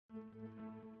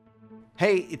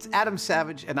Hey, it's Adam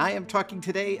Savage, and I am talking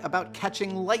today about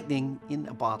catching lightning in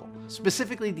a bottle.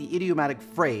 Specifically, the idiomatic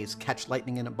phrase, catch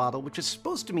lightning in a bottle, which is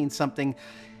supposed to mean something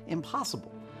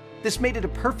impossible. This made it a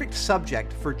perfect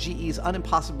subject for GE's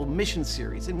Unimpossible mission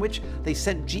series, in which they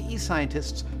sent GE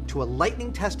scientists to a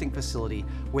lightning testing facility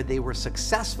where they were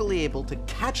successfully able to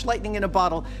catch lightning in a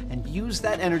bottle and use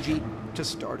that energy to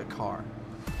start a car.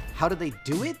 How do they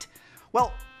do it?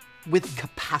 Well, with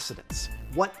capacitance.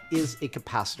 What is a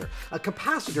capacitor? A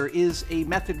capacitor is a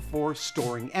method for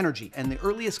storing energy, and the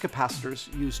earliest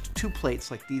capacitors used two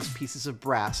plates like these pieces of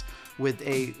brass with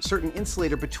a certain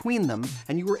insulator between them,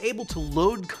 and you were able to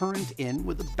load current in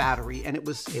with a battery, and it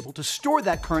was able to store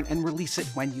that current and release it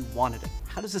when you wanted it.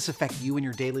 How does this affect you in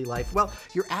your daily life? Well,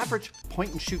 your average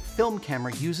point-and-shoot film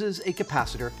camera uses a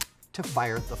capacitor to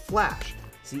fire the flash.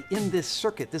 See, in this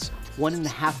circuit, this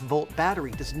 1.5 volt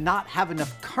battery does not have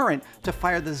enough current to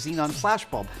fire the xenon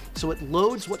flashbulb, so it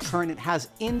loads what current it has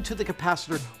into the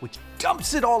capacitor, which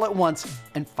dumps it all at once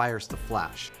and fires the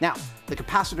flash. Now, the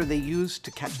capacitor they used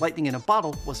to catch lightning in a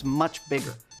bottle was much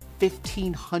bigger.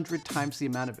 1,500 times the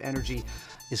amount of energy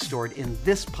is stored in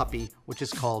this puppy, which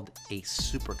is called a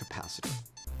supercapacitor.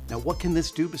 Now, what can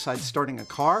this do besides starting a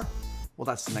car? Well,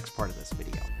 that's the next part of this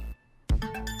video.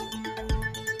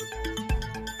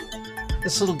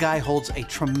 This little guy holds a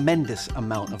tremendous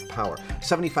amount of power,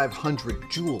 7,500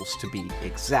 joules to be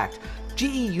exact. GE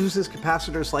uses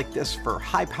capacitors like this for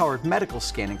high-powered medical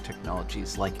scanning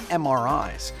technologies like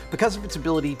MRIs, because of its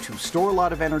ability to store a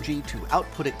lot of energy, to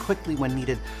output it quickly when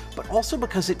needed, but also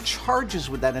because it charges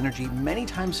with that energy many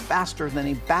times faster than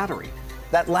a battery.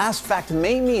 That last fact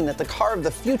may mean that the car of the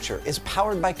future is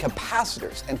powered by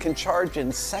capacitors and can charge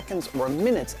in seconds or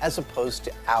minutes as opposed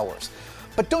to hours.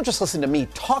 But don't just listen to me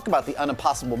talk about the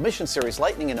Unimpossible mission series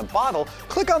Lightning in a Bottle.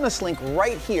 Click on this link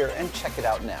right here and check it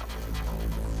out now.